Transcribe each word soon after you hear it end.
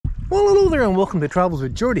Well, hello there and welcome to Travels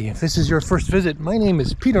with Geordie. If this is your first visit, my name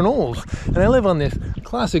is Peter Knowles and I live on this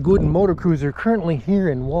classic wooden motor cruiser currently here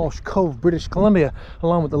in Walsh Cove, British Columbia,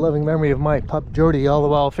 along with the loving memory of my pup Geordie, all the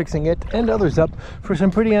while fixing it and others up for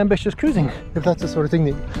some pretty ambitious cruising. If that's the sort of thing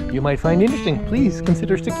that you might find interesting, please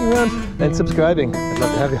consider sticking around and subscribing. I'd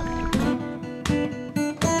love to have you.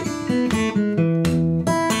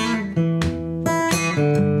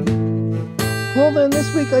 Well then,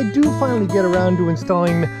 this week I do finally get around to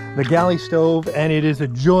installing the galley stove, and it is a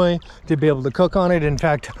joy to be able to cook on it. In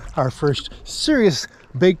fact, our first serious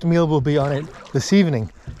baked meal will be on it this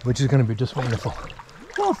evening, which is going to be just wonderful.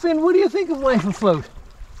 Well, Finn, what do you think of life afloat?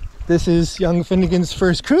 This is young Finnegan's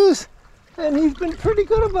first cruise, and he's been pretty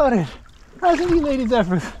good about it. Hasn't he, ladies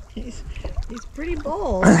effort? He's pretty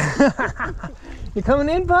bold. You coming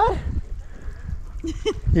in, bud?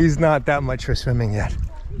 He's not that much for swimming yet.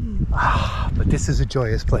 But this is a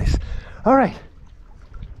joyous place. All right,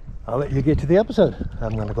 I'll let you get to the episode.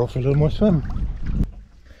 I'm gonna go for a little more swim.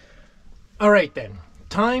 All right then,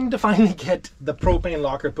 time to finally get the propane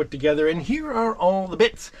locker put together, and here are all the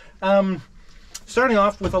bits. Starting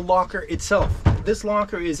off with a locker itself. This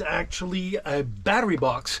locker is actually a battery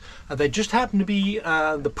box that just happened to be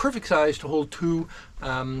the perfect size to hold two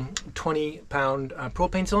 20-pound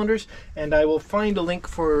propane cylinders, and I will find a link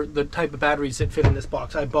for the type of batteries that fit in this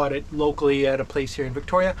box. I bought it locally at a place here in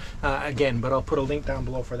Victoria, again, but I'll put a link down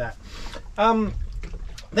below for that. Then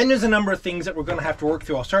there's a number of things that we're going to have to work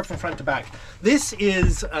through. I'll start from front to back. This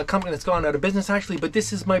is a company that's gone out of business actually, but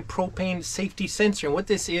this is my propane safety sensor, and what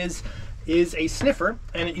this is a sniffer,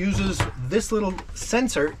 and it uses this little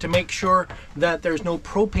sensor to make sure that there's no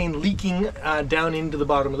propane leaking down into the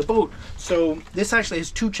bottom of the boat. So this actually has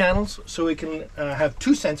two channels, so it can have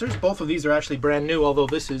two sensors. Both of these are actually brand new, although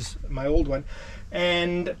this is my old one.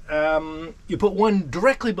 And you put one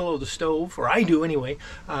directly below the stove, or I do anyway,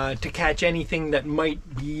 to catch anything that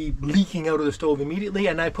might be leaking out of the stove immediately,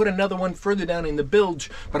 and I put another one further down in the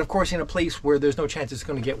bilge, but of course in a place where there's no chance it's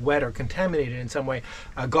going to get wet or contaminated in some way.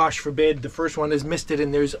 Gosh forbid the first one has missed it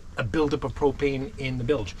and there's a buildup of propane in the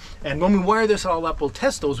bilge. And when we wire this all up, we'll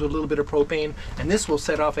test those with a little bit of propane, and this will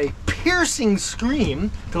set off a piercing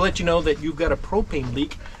scream to let you know that you've got a propane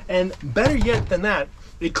leak. And better yet than that,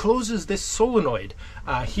 it closes this solenoid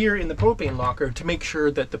here in the propane locker to make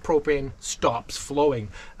sure that the propane stops flowing.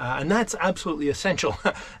 And that's absolutely essential,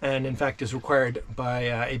 and in fact is required by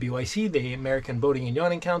ABYC, the American Boating and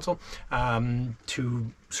Yachting Council, to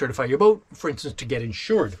certify your boat, for instance, to get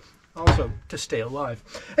insured, also to stay alive.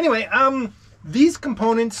 Anyway, these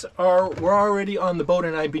components were already on the boat,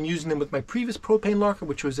 and I've been using them with my previous propane locker,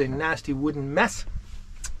 which was a nasty wooden mess.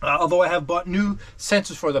 Although I have bought new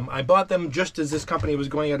sensors for them. I bought them just as this company was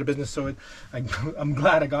going out of business, so I'm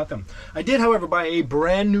glad I got them. I did, however, buy a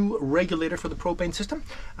brand new regulator for the propane system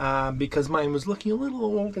because mine was looking a little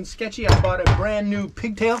old and sketchy. I bought a brand new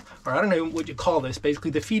pigtail, or I don't know what you call this, basically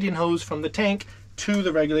the feed-in hose from the tank to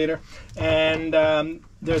the regulator, and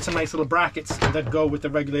there's some nice little brackets that go with the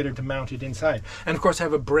regulator to mount it inside. And of course I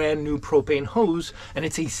have a brand new propane hose, and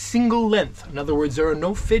it's a single length. In other words, there are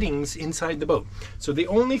no fittings inside the boat. So the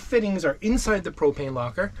only fittings are inside the propane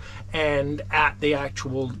locker and at the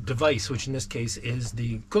actual device, which in this case is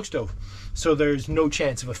the cook stove. So there's no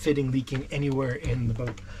chance of a fitting leaking anywhere in the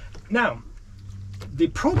boat. Now, the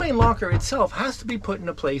propane locker itself has to be put in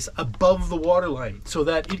a place above the waterline so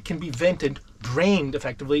that it can be vented, drained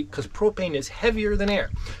effectively, because propane is heavier than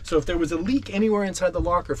air. So if there was a leak anywhere inside the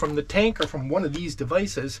locker from the tank or from one of these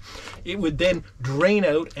devices, it would then drain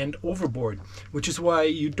out and overboard, which is why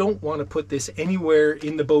you don't want to put this anywhere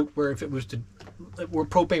in the boat where if it was to, where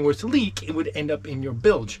propane was to leak, it would end up in your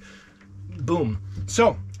bilge. Boom.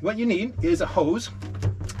 So what you need is a hose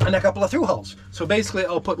and a couple of through hulls. So basically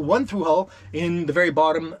I'll put one through hull in the very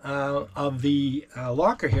bottom of the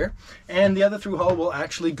locker here, and the other through hull will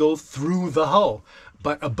actually go through the hull,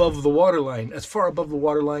 but above the waterline, as far above the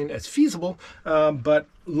waterline as feasible, but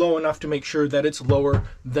low enough to make sure that it's lower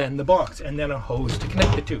than the box, and then a hose to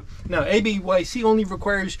connect it to. Now ABYC only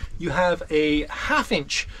requires you have a 1/2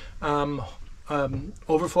 inch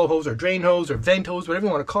overflow hose or drain hose or vent hose, whatever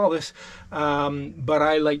you want to call this, but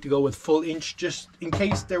I like to go with full inch just in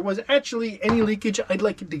case there was actually any leakage. I'd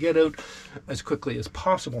like it to get out as quickly as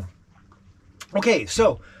possible. Okay,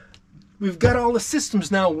 so we've got all the systems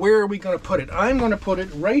now. Where are we going to put it? I'm going to put it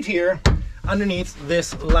right here underneath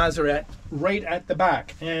this lazarette right at the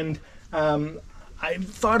back, and I've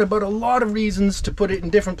thought about a lot of reasons to put it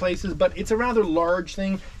in different places, but it's a rather large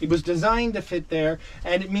thing. It was designed to fit there,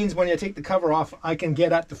 and it means when I take the cover off, I can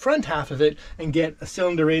get at the front half of it and get a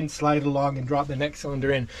cylinder in, slide along, and drop the next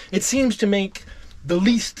cylinder in. It seems to make the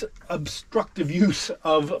least obstructive use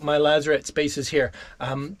of my lazarette spaces here.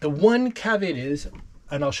 The one caveat is,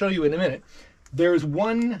 and I'll show you in a minute, there's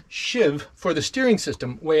one shiv for the steering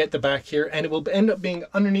system way at the back here, and it will end up being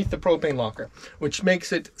underneath the propane locker, which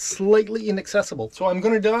makes it slightly inaccessible. So I'm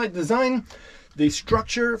going to design the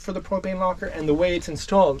structure for the propane locker and the way it's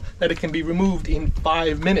installed that it can be removed in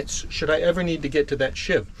 5 minutes should I ever need to get to that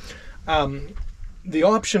shiv. The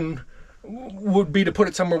option would be to put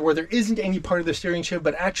it somewhere where there isn't any part of the steering shiv,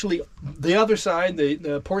 but actually the other side,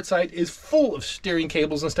 the port side, is full of steering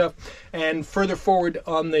cables and stuff, and further forward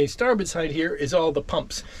on the starboard side here is all the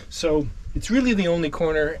pumps. So it's really the only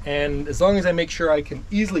corner, and as long as I make sure I can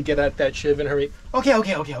easily get at that shiv in a hurry. Okay,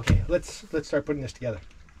 let's start putting this together.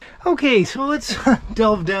 Okay, so let's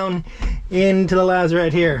delve down into the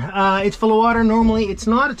lazarette here. It's full of water. Normally it's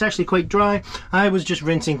not. It's actually quite dry. I was just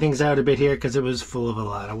rinsing things out a bit here because it was full of a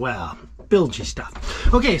lot of, well, bilgy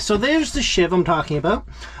stuff. Okay, so there's the shiv I'm talking about.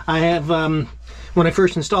 I have, when I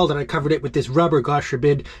first installed it, I covered it with this rubber, gosh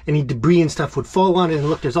forbid any debris and stuff would fall on it, and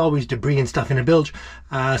look, there's always debris and stuff in a bilge.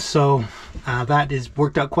 So that is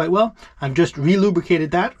worked out quite well. I've just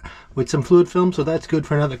re-lubricated that with some fluid film, so that's good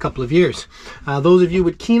for another couple of years. Those of you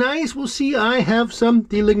with keen eyes will see I have some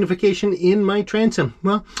delignification in my transom.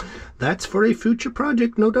 Well, that's for a future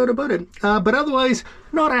project, no doubt about it. But otherwise,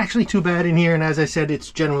 not actually too bad in here, and as I said,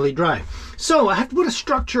 it's generally dry. So I have to put a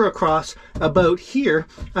structure across about here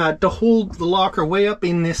to hold the locker way up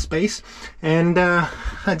in this space, and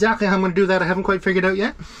exactly how I'm going to do that I haven't quite figured out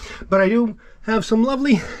yet, but I do have some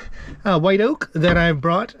lovely white oak that I've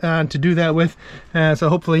brought to do that with, so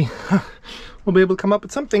hopefully we'll be able to come up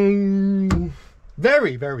with something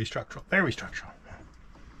very, very structural, very structural.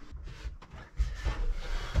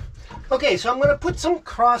 Okay, so I'm going to put some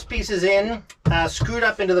cross pieces in, screwed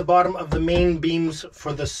up into the bottom of the main beams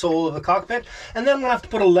for the sole of the cockpit, and then I'm going to have to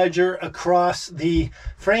put a ledger across the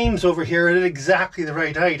frames over here at exactly the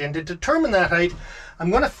right height. And to determine that height,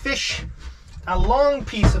 I'm going to fish a long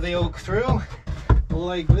piece of the oak through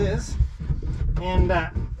like this, and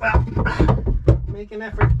well, make an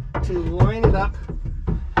effort to line it up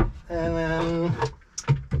and then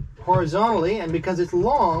horizontally, and because it's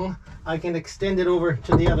long I can extend it over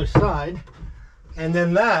to the other side, and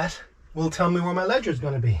then that will tell me where my ledger is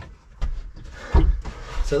going to be.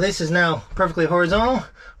 So this is now perfectly horizontal.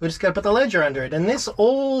 We just got to put the ledger under it, and this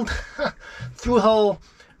old through hull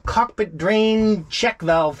cockpit drain check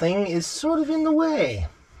valve thing is sort of in the way.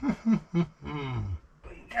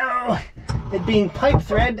 Go. It being pipe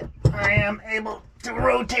thread, I am able to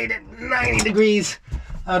rotate it 90 degrees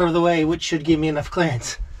out of the way, which should give me enough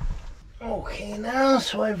clearance. Okay, now,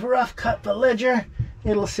 so I've rough cut the ledger.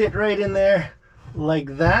 It'll sit right in there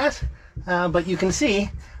like that, but you can see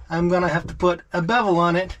I'm gonna have to put a bevel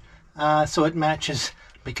on it so it matches,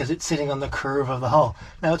 because it's sitting on the curve of the hull.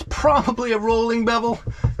 Now it's probably a rolling bevel.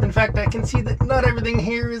 In fact, I can see that not everything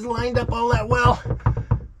here is lined up all that well.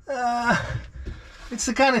 It's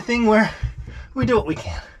the kind of thing where we do what we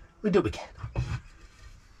can. We do what we can.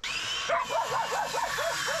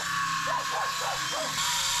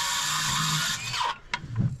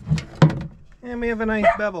 And we have a nice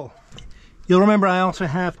bevel. You'll remember I also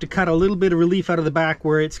have to cut a little bit of relief out of the back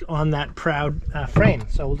where it's on that proud frame.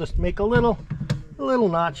 So we'll just make a little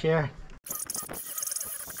notch here.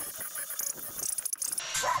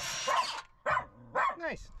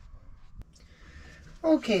 Nice.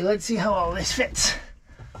 Okay, let's see how all this fits.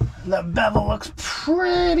 The bevel looks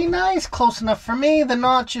pretty nice, close enough for me. The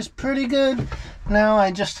notch is pretty good. Now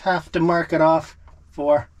I just have to mark it off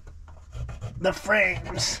for the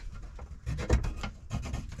frames,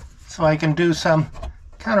 so I can do some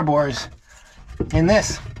counterbores in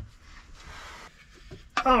this.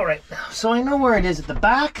 Alright, so I know where it is at the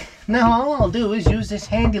back. Now all I'll do is use this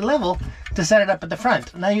handy level to set it up at the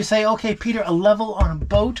front. Now you say, okay Peter, a level on a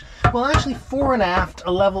boat? Well actually, fore and aft,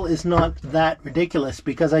 a level is not that ridiculous,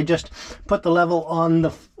 because I just put the level on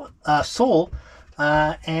the sole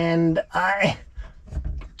and I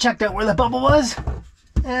checked out where the bubble was,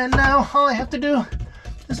 and now all I have to do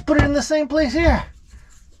is put it in the same place here.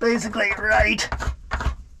 Basically right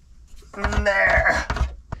there.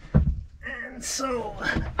 And so,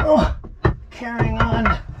 carrying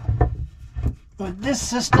on with this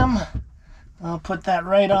system, I'll put that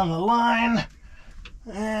right on the line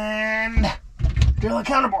and drill a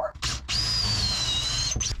counterbore.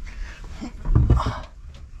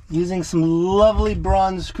 Using some lovely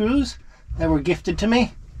bronze screws that were gifted to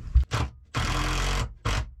me.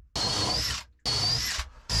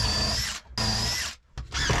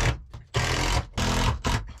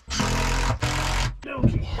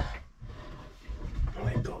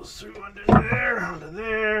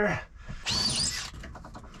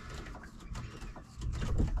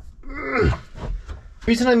 The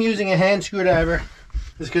reason I'm using a hand screwdriver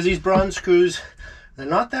is because these bronze screws, they're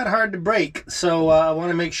not that hard to break, so I want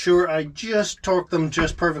to make sure I just torque them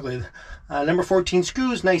just perfectly. Number 14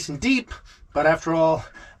 screws, nice and deep, but after all,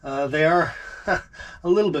 they are a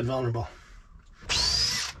little bit vulnerable.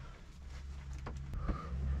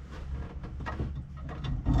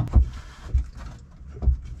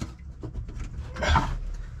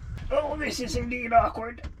 Oh, this is indeed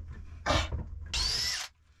awkward.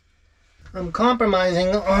 I'm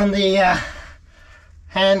compromising on the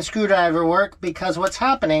hand screwdriver work because what's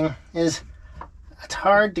happening is it's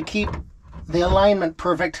hard to keep the alignment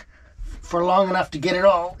perfect for long enough to get it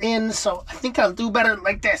all in, so I think I'll do better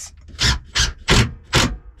like this.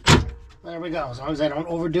 There we go. As long as I don't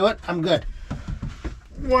overdo it, I'm good.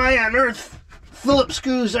 Why on earth Phillips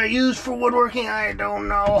screws are used for woodworking, I don't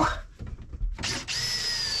know.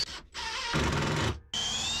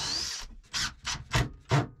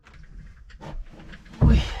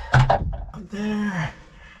 There.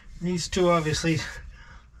 These two obviously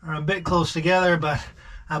are a bit close together, but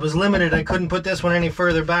I was limited. I couldn't put this one any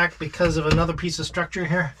further back because of another piece of structure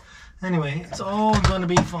here. Anyway, it's all going to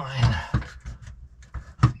be fine.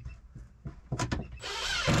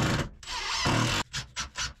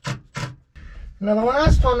 Now the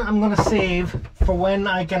last one I'm going to save for when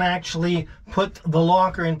I can actually put the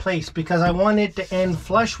locker in place, because I want it to end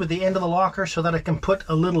flush with the end of the locker so that I can put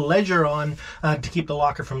a little ledger on to keep the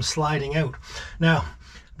locker from sliding out. Now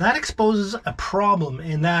that exposes a problem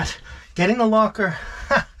in that getting the locker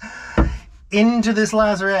into this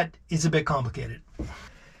lazarette is a bit complicated.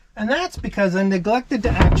 And that's because I neglected to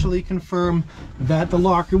actually confirm that the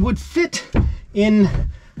locker would fit in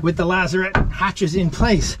with the lazarette hatches in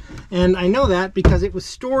place. And I know that because it was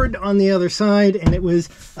stored on the other side and it was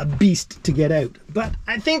a beast to get out. But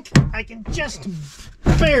I think I can just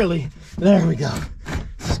barely, there we go,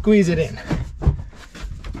 squeeze it in.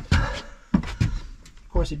 Of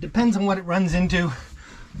course, it depends on what it runs into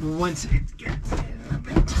once it gets in a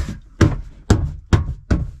bit.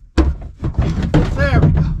 There we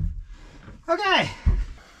go. Okay.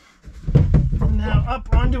 Now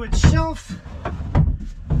up onto its shelf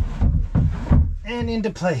and into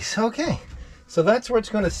place. Okay, so that's where it's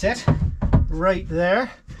going to sit, right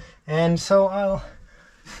there. And so I'll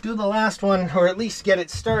do the last one, or at least get it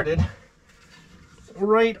started,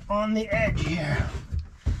 right on the edge here.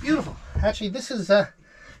 Beautiful. Actually, this is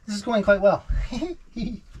going quite well.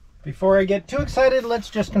 Before I get too excited, let's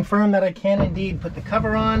just confirm that I can indeed put the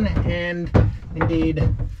cover on, and indeed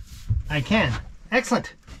I can.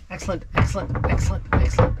 Excellent, excellent, excellent, excellent,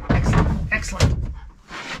 excellent, excellent, excellent.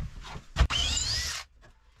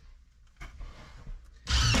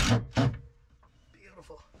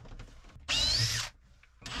 Beautiful.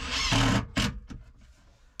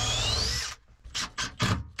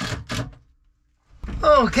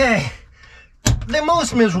 Okay, the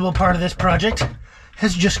most miserable part of this project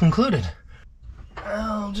has just concluded.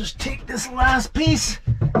 I'll just take this last piece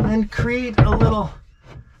and create a little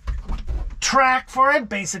track for it,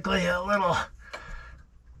 basically a little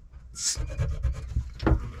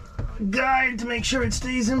guide to make sure it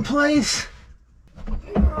stays in place.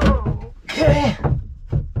 Okay.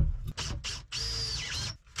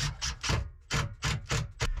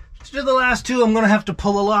 To do the last two, I'm going to have to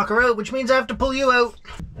pull the locker out, which means I have to pull you out.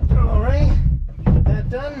 Alright, get that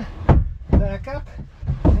done. Back up,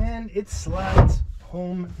 and it slides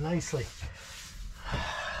home nicely.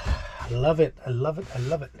 I love it, I love it, I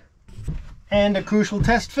love it. And a crucial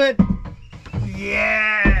test fit.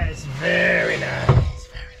 Yes, very nice,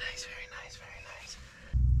 very nice, very nice,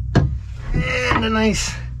 very nice. And a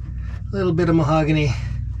nice little bit of mahogany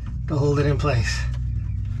to hold it in place.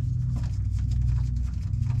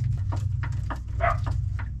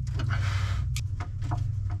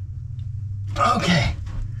 Okay.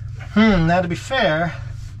 Now to be fair,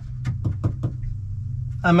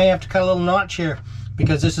 I may have to cut a little notch here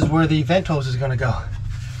because this is where the vent hose is going to go.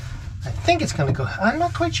 I think it's going to go. I'm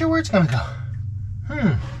not quite sure where it's going to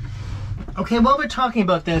go. Okay, while we're talking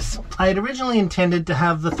about this, I had originally intended to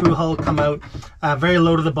have the through hull come out very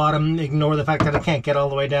low to the bottom. Ignore the fact that I can't get all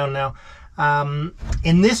the way down now.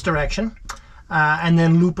 In this direction, and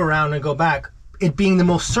then loop around and go back. It being the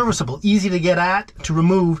most serviceable, easy to get at, to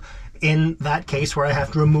remove in that case where I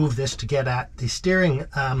have to remove this to get at the steering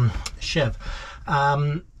sheave.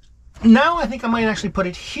 Now I think I might actually put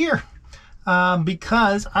it here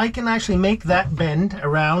because I can actually make that bend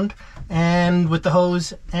around and with the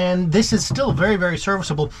hose, and this is still very, very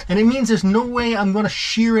serviceable, and it means there's no way I'm going to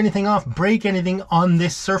shear anything off, break anything on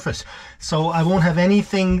this surface, so I won't have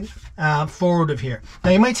anything forward of here.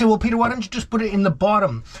 Now you might say, well, Peter, why don't you just put it in the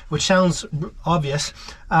bottom, which sounds obvious.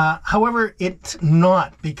 However, it's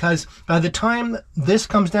not, because by the time this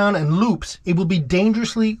comes down and loops, it will be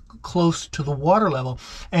dangerously close to the water level.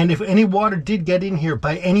 And if any water did get in here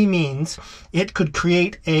by any means, it could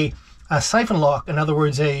create a siphon lock. In other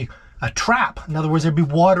words, a trap. In other words, there'd be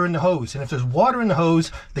water in the hose. And if there's water in the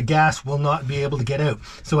hose, the gas will not be able to get out.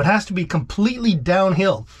 So it has to be completely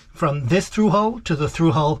downhill from this through hull to the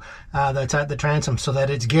through hull that's at the transom, so that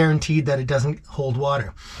it's guaranteed that it doesn't hold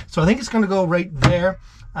water. So I think it's going to go right there.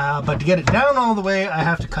 But to get it down all the way, I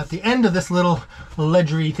have to cut the end of this little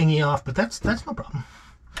ledgery thingy off, but that's no problem.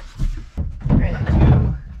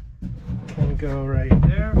 And you can go right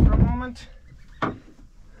there for a moment.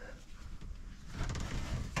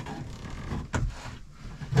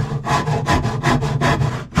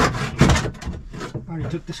 Already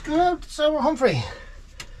took the screw out, so we're home free.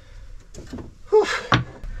 Whew.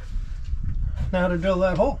 Now to drill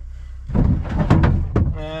that hole.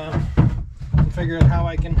 Figure out how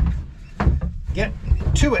I can get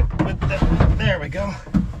to it. But there we go.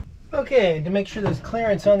 Okay, to make sure there's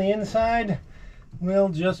clearance on the inside, we'll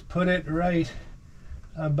just put it right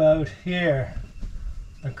about here.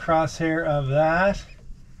 The crosshair of that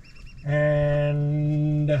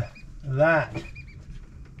and that.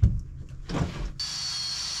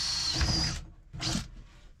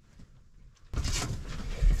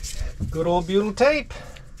 Good old butyl tape.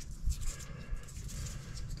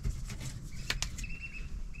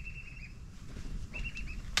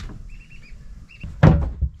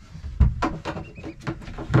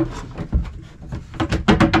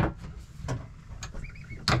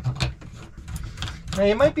 Now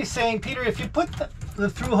you might be saying, Peter, if you put the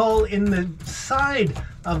through hole in the side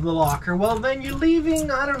of the locker, well then you're leaving,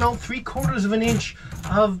 I don't know, 3/4 of an inch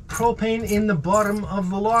of propane in the bottom of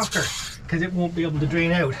the locker, because it won't be able to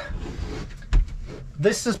drain out.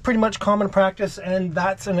 This is pretty much common practice, and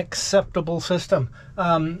that's an acceptable system.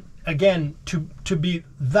 Again, to be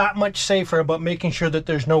that much safer about making sure that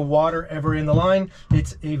there's no water ever in the line,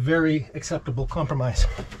 it's a very acceptable compromise.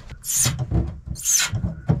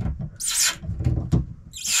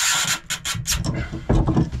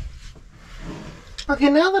 Okay,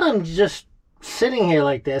 now that I'm just sitting here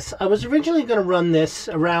like this, I was originally going to run this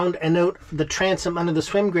around and out the transom under the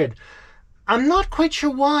swim grid. I'm not quite sure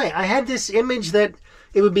why. I had this image that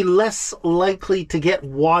it would be less likely to get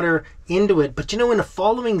water into it, but you know, in a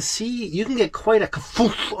following sea, you can get quite a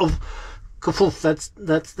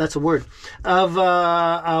that's a word of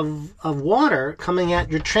water coming at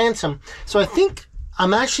your transom. So I think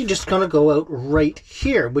I'm actually just going to go out right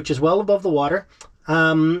here, which is well above the water.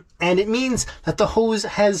 And it means that the hose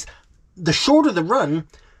has, the shorter the run,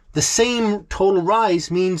 the same total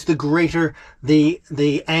rise means the greater the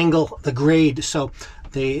angle, the grade. So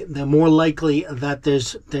the more likely that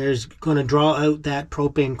there's going to draw out that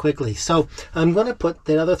propane quickly. So I'm going to put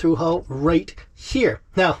the other through hull right here.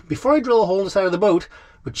 Now, before I drill a hole in the side of the boat,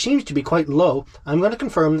 which seems to be quite low, I'm going to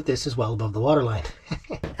confirm that this is well above the waterline.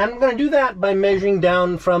 And I'm going to do that by measuring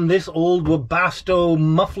down from this old Webasto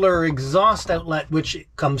muffler exhaust outlet, which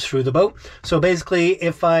comes through the boat. So basically,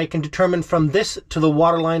 if I can determine from this to the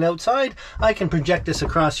waterline outside, I can project this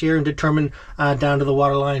across here and determine down to the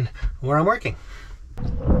waterline where I'm working.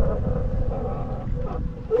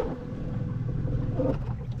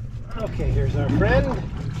 Okay, here's our friend.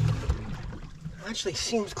 Actually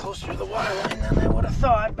seems closer to the waterline than I would have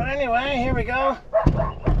thought, but anyway, here we go.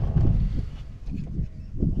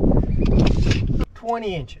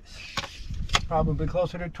 20 inches. Probably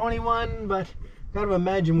closer to 21, but gotta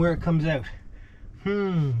imagine where it comes out.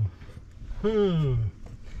 Now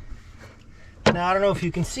I don't know if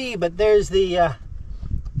you can see, but there's the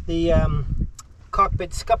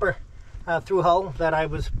cockpit scupper through hull that I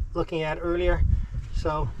was looking at earlier.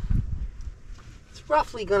 So it's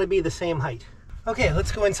roughly going to be the same height. Okay,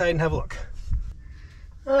 let's go inside and have a look.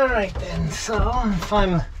 All right then, so if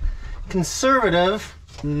I'm conservative,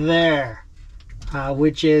 there,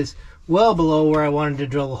 which is well below where I wanted to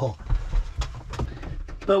drill the hole.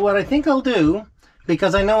 But what I think I'll do,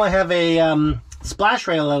 because I know I have a splash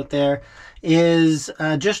rail out there, is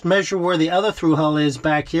just measure where the other through hull is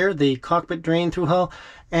back here, the cockpit drain through hull,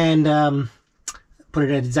 and put it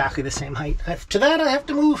at exactly the same height. To that, I have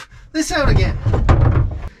to move this out again.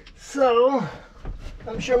 So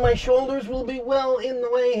I'm sure my shoulders will be well in the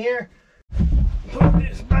way here. Put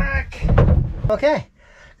this back. Okay,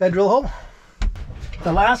 gotta drill a hole.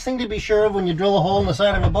 The last thing to be sure of when you drill a hole in the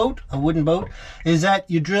side of a boat, a wooden boat, is that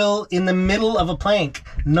you drill in the middle of a plank,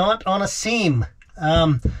 not on a seam.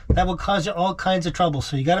 That will cause you all kinds of trouble.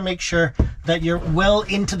 So you got to make sure that you're well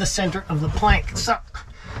into the center of the plank. So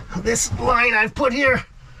this line I've put here.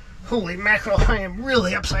 Holy mackerel, I am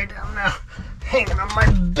really upside down now, hanging on my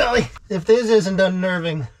belly. If this isn't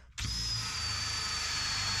unnerving.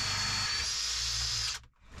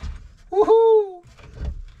 Woohoo!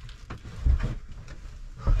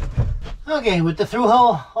 Okay, with the through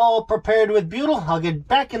hole all prepared with butyl, I'll get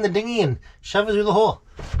back in the dinghy and shove it through the hole.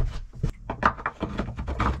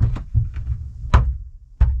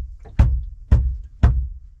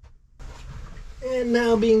 And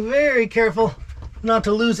now, being very careful not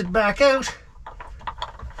to lose it back out,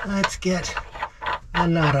 let's get the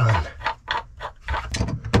nut on.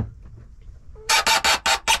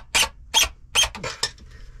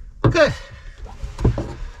 Good.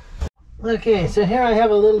 Okay, so here I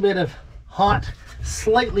have a little bit of hot,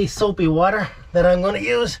 slightly soapy water that I'm going to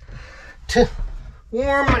use to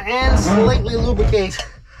warm and slightly lubricate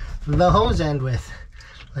the hose end with.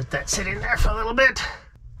 Let that sit in there for a little bit,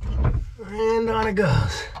 and on it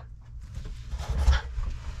goes.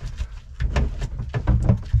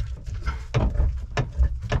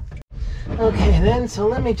 Okay then, so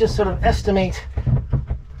let me just sort of estimate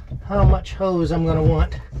how much hose I'm going to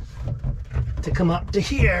want to come up to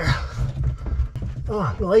here. Oh,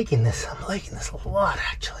 I'm liking this. I'm liking this a lot,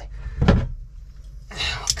 actually.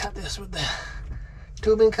 We'll cut this with the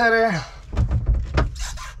tubing cutter.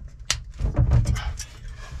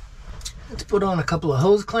 Let's put on a couple of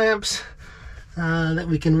hose clamps that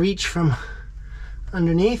we can reach from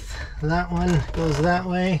underneath. That one goes that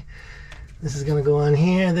way. This is going to go on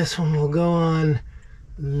here. This one will go on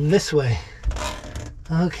this way.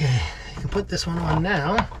 Okay, you can put this one on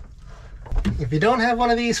now. If you don't have one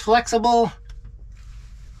of these flexible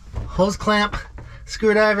hose clamp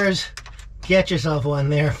screwdrivers, get yourself one.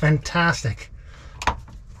 They're fantastic.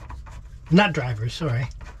 Nut drivers, sorry.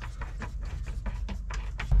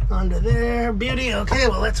 Onto there, beauty. Okay,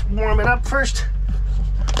 well, let's warm it up first.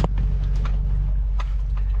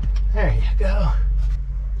 There you go.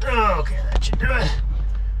 Okay, that should do it.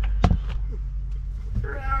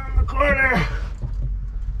 Around the corner.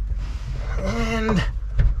 And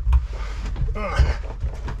on.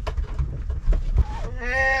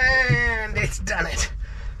 And it's done it.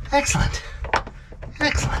 Excellent.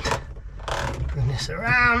 Excellent. Bring this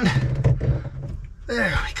around.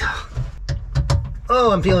 There we go.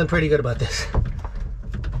 Oh, I'm feeling pretty good about this.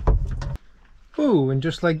 Ooh, and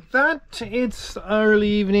just like that, it's early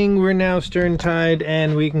evening. We're now stern tide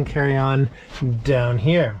and we can carry on down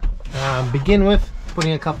here. Begin with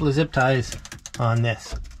putting a couple of zip ties on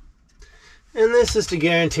this. And this is to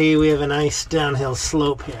guarantee we have a nice downhill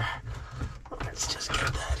slope here. Let's just get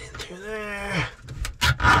that in through there.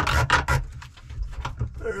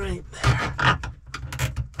 Right there.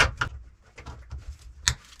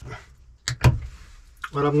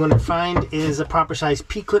 What I'm going to find is a proper size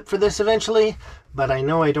P-clip for this eventually, but I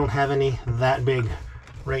know I don't have any that big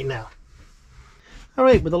right now.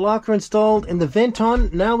 Alright, with the locker installed and the vent on,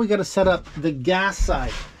 now we got to set up the gas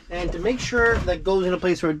side. And to make sure that goes in a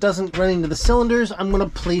place where it doesn't run into the cylinders, I'm going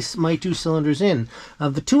to place my two cylinders in.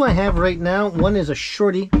 The two I have right now, one is a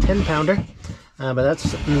shorty 10-pounder, but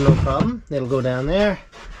that's no problem. It'll go down there.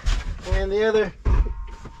 And the other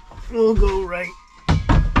will go right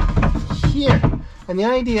here. And the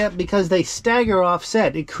idea, because they stagger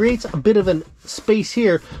offset, it creates a bit of a space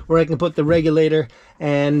here where I can put the regulator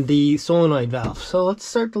and the solenoid valve. So let's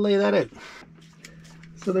start to lay that out.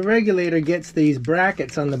 So the regulator gets these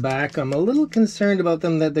brackets on the back. I'm a little concerned about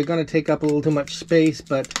them, that they're going to take up a little too much space,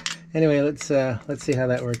 but anyway, let's see how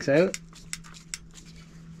that works out.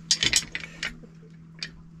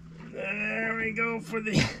 There we go for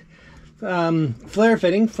the flare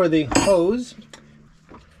fitting for the hose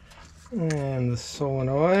and the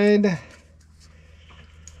solenoid.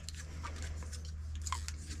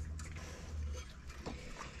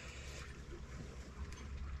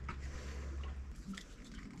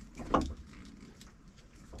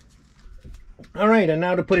 All right, and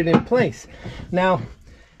now to put it in place. Now,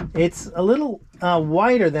 it's a little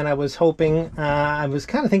wider than I was hoping. I was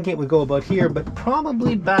kind of thinking it would go about here, but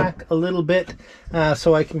probably back a little bit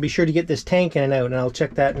so I can be sure to get this tank in and out, and I'll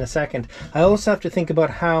check that in a second. I also have to think about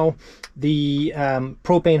how the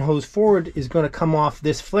propane hose forward is going to come off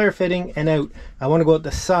this flare fitting and out. I want to go out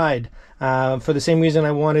the side for the same reason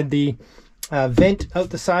I wanted the vent out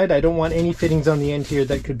the side. I don't want any fittings on the end here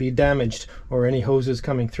that could be damaged or any hoses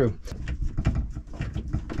coming through.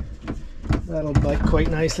 That'll bite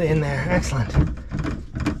quite nicely in there. Excellent.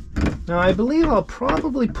 Now I believe I'll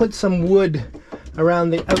probably put some wood around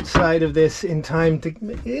the outside of this in time to...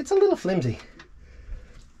 It's a little flimsy.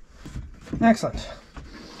 Excellent.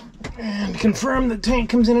 And confirm the tank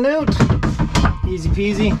comes in and out. Easy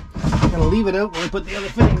peasy. gonna leave it out when we put the other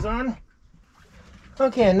fittings on.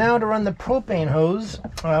 Okay, and now to run the propane hose,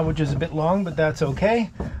 which is a bit long, but that's okay.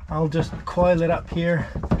 I'll just coil it up here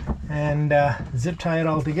and zip tie it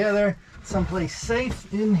all together someplace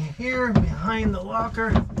safe in here behind the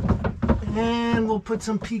locker, and we'll put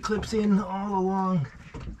some P-clips in all along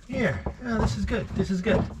here. Oh, this is good, this is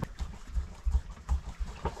good.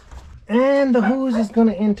 And the hose is going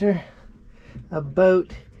to enter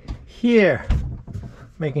about here,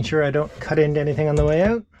 making sure I don't cut into anything on the way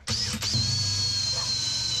out.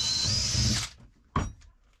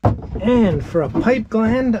 And for a pipe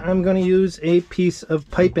gland, I'm going to use a piece of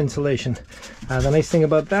pipe insulation. The nice thing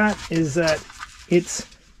about that is that it's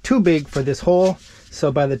too big for this hole, so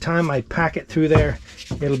by the time I pack it through there,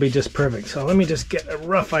 it'll be just perfect. So let me just get a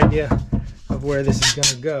rough idea of where this is going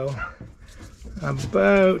to go.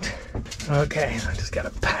 Okay, I just got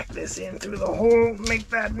to pack this in through the hole, make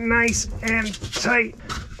that nice and tight.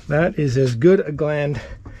 That is as good a gland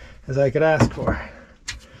as I could ask for.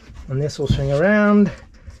 And this will swing around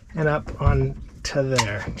and up onto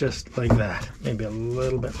there, just like that. Maybe a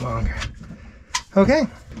little bit longer. Okay,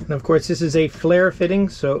 and of course this is a flare fitting,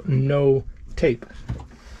 so no tape.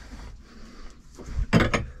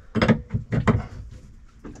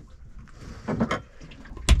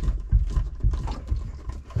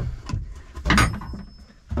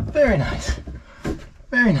 Very nice,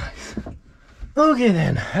 very nice. Okay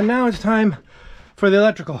then, and now it's time for the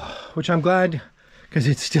electrical, which I'm glad, because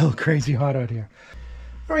it's still crazy hot out here.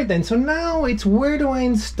 Alright then, so now it's where do I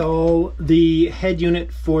install the head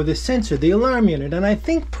unit for the sensor, the alarm unit, and I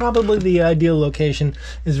think probably the ideal location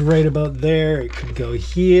is right about there. It could go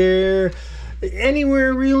here,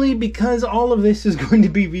 anywhere really, because all of this is going to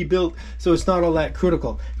be rebuilt, so it's not all that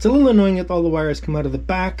critical. It's a little annoying that all the wires come out of the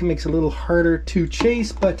back, it makes it a little harder to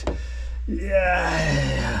chase, but we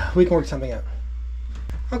can work something out.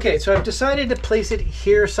 Okay, so I've decided to place it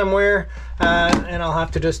here somewhere, and I'll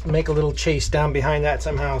have to just make a little chase down behind that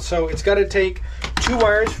somehow. So it's got to take 2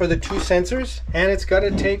 wires for the 2 sensors, and it's got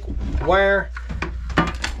to take wire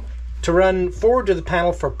to run forward to the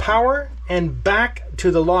panel for power and back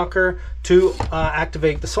to the locker to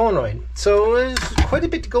activate the solenoid. So there's quite a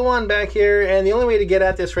bit to go on back here, and the only way to get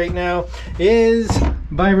at this right now is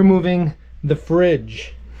by removing the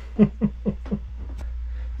fridge.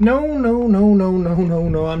 No,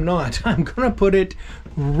 I'm not. I'm gonna put it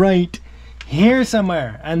right here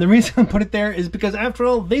somewhere. And the reason I put it there is because, after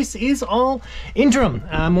all, this is all interim.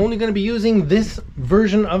 I'm only gonna be using this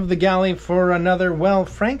version of the galley for another, well,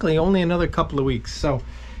 frankly, only another couple of weeks. So,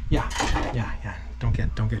 yeah. Don't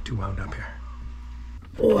get too wound up here.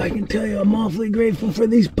 Oh, I can tell you I'm awfully grateful for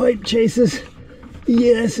these pipe chases.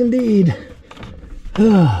 Yes, indeed.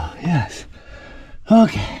 Oh, yes.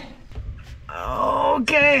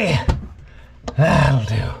 Okay, that'll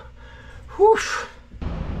do. Whoosh.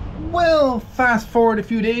 Well, fast forward a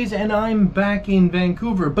few days and I'm back in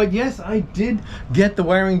Vancouver. But yes, I did get the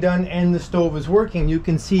wiring done and the stove is working. You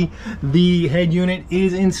can see the head unit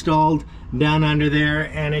is installed down under there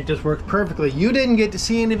and it just worked perfectly. You didn't get to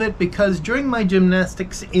see any of it because during my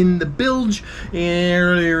gymnastics in the bilge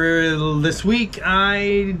earlier this week,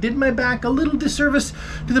 I did my back a little disservice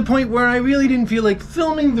to the point where I really didn't feel like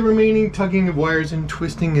filming the remaining tugging of wires and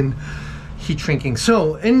twisting and heat shrinking.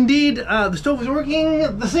 So indeed, the stove is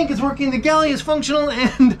working, the sink is working, the galley is functional,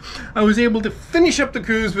 and I was able to finish up the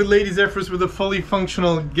cruise with Lady Zephyrs with a fully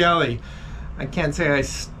functional galley. I can't say I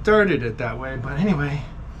started it that way, but anyway,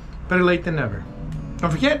 better late than never. Don't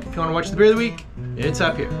forget, if you want to watch the beer of the week, it's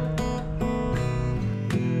up here.